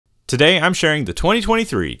Today I'm sharing the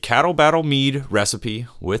 2023 Cattle Battle Mead recipe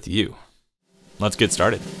with you. Let's get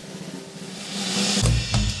started.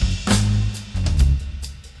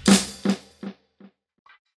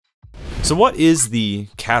 So what is the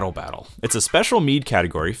Cattle Battle? It's a special mead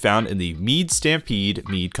category found in the Mead Stampede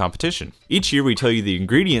mead competition. Each year we tell you the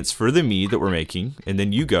ingredients for the mead that we're making, and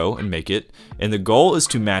then you go and make it, and the goal is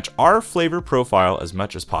to match our flavor profile as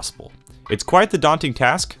much as possible. It's quite the daunting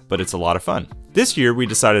task, but it's a lot of fun. This year we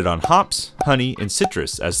decided on hops, honey, and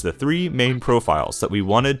citrus as the three main profiles that we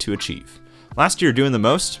wanted to achieve. Last year Doing the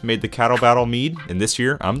Most made the Cattle Battle Mead, and this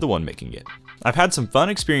year I'm the one making it. I've had some fun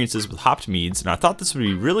experiences with hopped meads, and I thought this would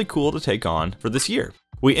be really cool to take on for this year.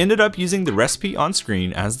 We ended up using the recipe on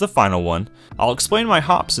screen as the final one. I'll explain my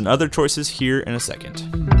hops and other choices here in a second.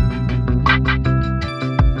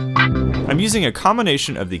 I'm using a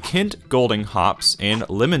combination of the Kent Golding hops and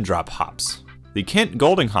Lemon Drop hops. The Kent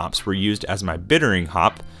Golding hops were used as my bittering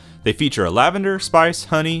hop. They feature a lavender, spice,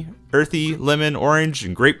 honey, earthy, lemon, orange,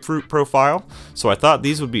 and grapefruit profile, so I thought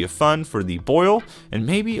these would be fun for the boil and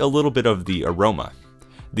maybe a little bit of the aroma.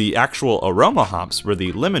 The actual aroma hops were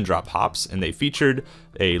the Lemon Drop hops, and they featured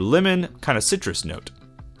a lemon kind of citrus note.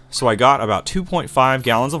 So I got about 2.5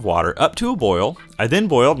 gallons of water up to a boil. I then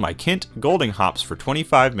boiled my Kent Golding hops for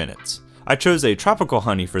 25 minutes. I chose a tropical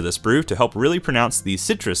honey for this brew to help really pronounce the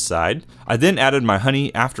citrus side. I then added my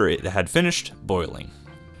honey after it had finished boiling.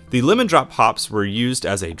 The Lemon Drop hops were used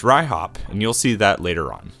as a dry hop, and you'll see that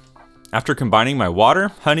later on. After combining my water,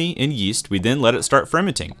 honey, and yeast, we then let it start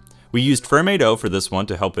fermenting. We used Ferment-O for this one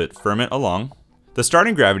to help it ferment along. The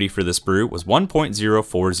starting gravity for this brew was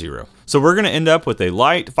 1.040, so we're going to end up with a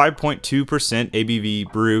light 5.2%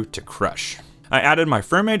 ABV brew to crush. I added my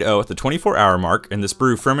Ferment-O at the 24-hour mark, and this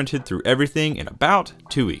brew fermented through everything in about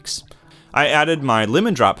 2 weeks. I added my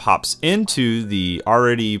Lemon Drop hops into the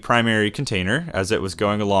already primary container as it was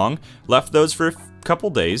going along, left those for a couple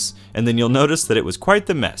days, and then you'll notice that it was quite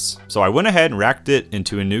the mess. So I went ahead and racked it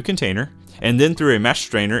into a new container, and then threw a mesh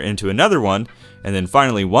strainer into another one, and then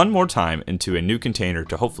finally one more time into a new container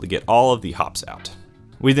to hopefully get all of the hops out.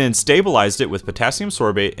 We then stabilized it with potassium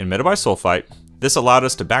sorbate and metabisulfite. This allowed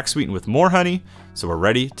us to back sweeten with more honey, so we're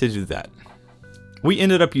ready to do that. We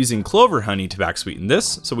ended up using clover honey to back sweeten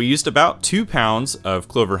this, so we used about 2 pounds of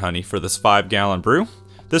clover honey for this 5-gallon brew.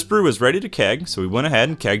 This brew was ready to keg, so we went ahead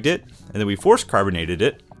and kegged it, and then we force carbonated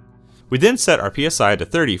it. We then set our PSI to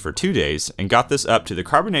 30 for 2 days and got this up to the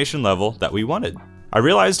carbonation level that we wanted. I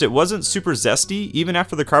realized it wasn't super zesty even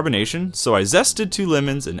after the carbonation, so I zested 2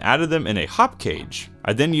 lemons and added them in a hop cage.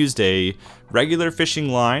 I then used a regular fishing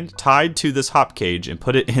line tied to this hop cage and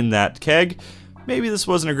put it in that keg. Maybe this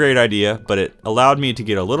wasn't a great idea, but it allowed me to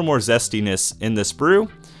get a little more zestiness in this brew.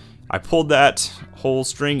 I pulled that whole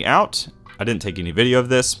string out. I didn't take any video of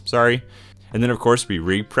this, sorry. And then of course we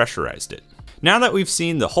repressurized it. Now that we've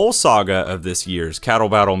seen the whole saga of this year's Cattle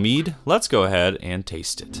Battle Mead, let's go ahead and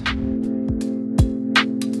taste it.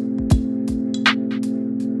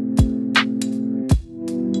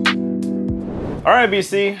 All right,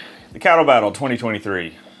 BC, the Cattle Battle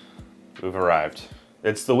 2023. We've arrived.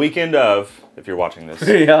 It's the weekend of, if you're watching this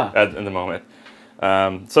in the moment.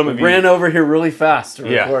 Some of you ran over here really fast to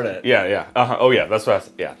record it. Yeah. Oh yeah, that's what.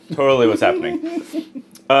 Totally what's happening.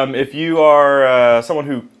 If you are someone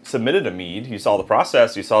who submitted a mead, you saw the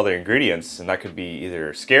process, you saw the ingredients, and that could be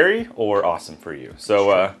either scary or awesome for you.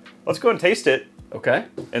 So let's go and taste it. Okay.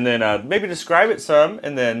 And then maybe describe it some,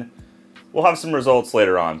 and then we'll have some results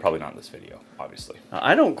later on. Probably not in this video, obviously.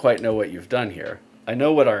 I don't quite know what you've done here. I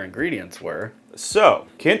know what our ingredients were. So,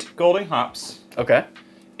 Kent Golding hops. Okay.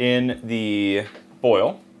 In the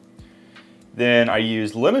boil. Then I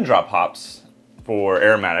used Lemon Drop hops for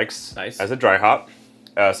aromatics. Nice. As a dry hop.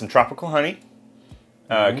 Some tropical honey.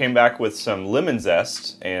 Came back with some lemon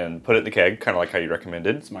zest and put it in the keg, kind of like how you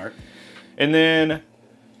recommended. Smart. And then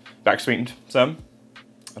back sweetened some.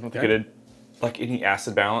 I don't think I did like any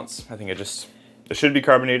acid balance. I think it should be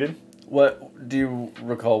carbonated. What do you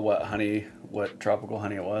recall? What tropical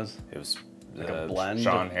honey it was? It was like a blend.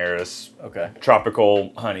 Sean Harris. Okay.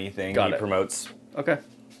 Tropical honey thing he promotes. Okay.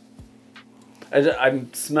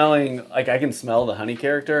 I'm smelling, like I can smell the honey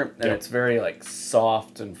character, and it's very like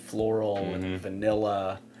soft and floral and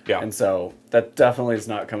vanilla. Yeah. And so that definitely is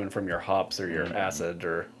not coming from your hops or your acid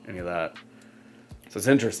or any of that. So it's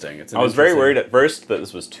interesting. I was very worried at first that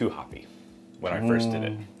this was too hoppy when I first did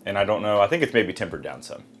it. And I don't know, I think it's maybe tempered down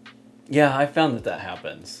some. Yeah, I found that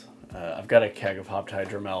happens. I've got a keg of hopped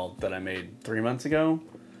hydromel that I made 3 months ago,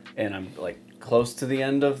 and I'm like close to the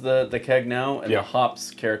end of the keg now, and the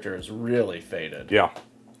hops character is really faded. Yeah.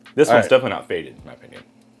 This one's definitely not faded, in my opinion.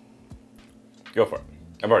 Go for it.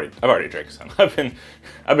 I've already drank some. I've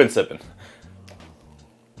been sipping.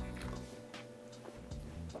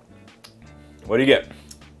 What do you get?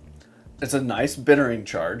 It's a nice bittering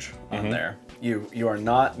charge on there. You are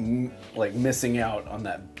not like missing out on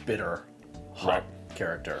that bitter hop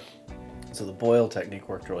character. So the boil technique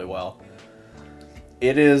worked really well.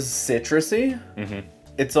 It is citrusy.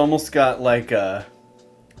 It's almost got like a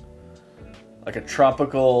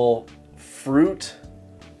tropical fruit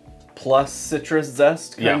plus citrus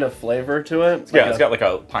zest kind of flavor to it. Yeah, it's got like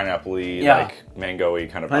a pineapple-y, like mango-y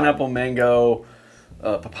kind of pineapple, mango,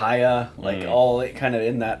 papaya, like all kind of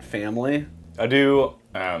in that family. I do.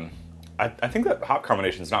 I think that hop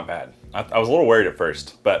combination is not bad. I was a little worried at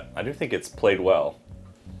first, but I do think it's played well.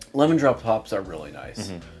 Lemon drop hops are really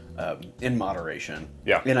nice in moderation.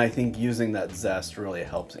 Yeah. And I think using that zest really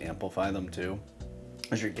helps amplify them too,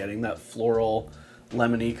 as you're getting that floral,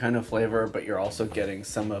 lemony kind of flavor, but you're also getting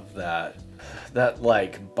some of that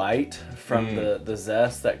like bite from the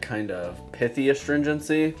zest, that kind of pithy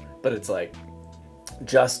astringency, but it's like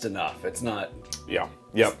just enough. It's not. Yeah.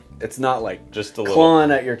 Yep. It's not like just a little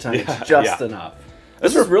clawing at your tongue. It's just enough.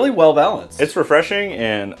 This is really well balanced. It's refreshing,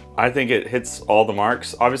 and I think it hits all the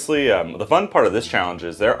marks. Obviously, the fun part of this challenge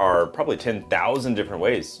is there are probably 10,000 different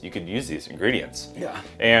ways you could use these ingredients. Yeah.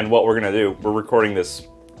 And what we're gonna do, we're recording this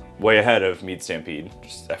way ahead of Mead Stampede,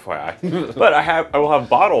 just FYI. But I will have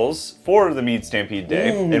bottles for the Mead Stampede day,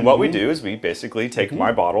 and what we do is we basically take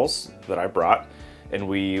my bottles that I brought, and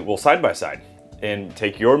we will side by side, and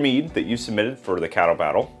take your mead that you submitted for the Cattle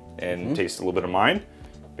Battle, and taste a little bit of mine.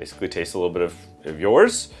 Basically taste a little bit of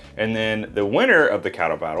yours, and then the winner of the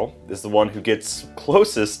Cattle Battle is the one who gets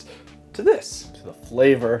closest to this. To the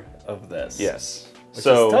flavor of this. Yes. Which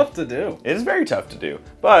is tough to do. It is very tough to do,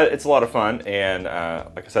 but it's a lot of fun, and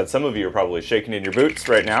like I said, some of you are probably shaking in your boots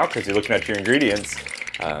right now because you're looking at your ingredients,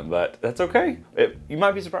 but that's okay. You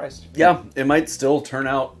might be surprised. Yeah, it might still turn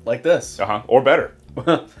out like this. Or better.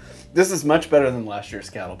 This is much better than last year's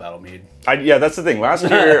Cattle Battle Mead. Yeah, that's the thing. Last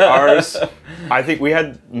year, ours, I think we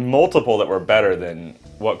had multiple that were better than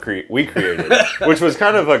what we created, which was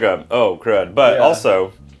kind of like oh, crud. But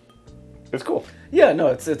also, it's cool. Yeah, no,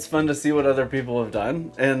 it's fun to see what other people have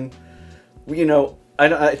done. And, you know,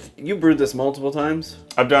 you brewed this multiple times?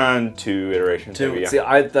 I've done 2 iterations. Maybe, yeah. See,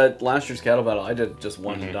 that last year's Cattle Battle, I did just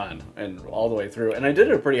one and done, and all the way through. And I did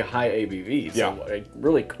a pretty high ABV, so I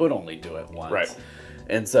really could only do it once. Right.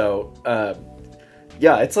 And so,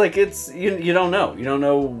 yeah, it's like you don't know. You don't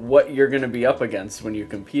know what you're going to be up against when you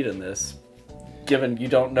compete in this, given you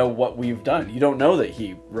don't know what we've done. You don't know that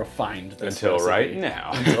he refined this until right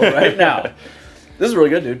now. Until right now. This is really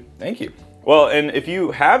good, dude. Thank you. Well, and if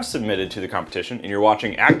you have submitted to the competition and you're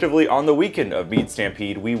watching actively on the weekend of Mead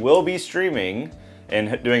Stampede, we will be streaming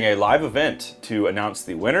and doing a live event to announce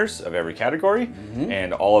the winners of every category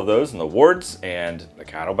and all of those and the awards and the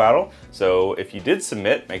Cattle Battle. So if you did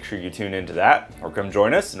submit, make sure you tune into that or come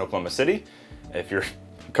join us in Oklahoma City. If you're,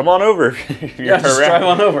 come on over. Yeah, just drive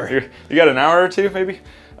on over. You got an hour or two maybe.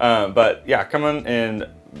 But yeah, come on and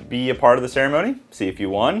be a part of the ceremony. See if you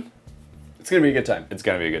won. It's gonna be a good time. It's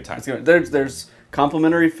gonna be a good time. There's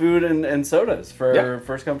complimentary food and sodas for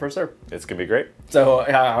first come, first serve. It's gonna be great. So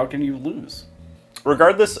how can you lose?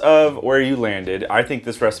 Regardless of where you landed, I think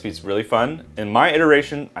this recipe is really fun. In my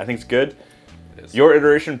iteration, I think it's good. Your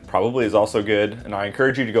iteration probably is also good, and I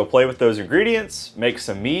encourage you to go play with those ingredients, make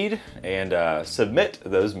some mead, and submit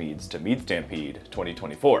those meads to Mead Stampede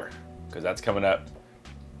 2024, because that's coming up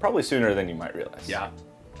probably sooner than you might realize. Yeah,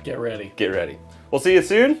 get ready. Get ready. We'll see you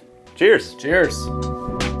soon. Cheers. Cheers.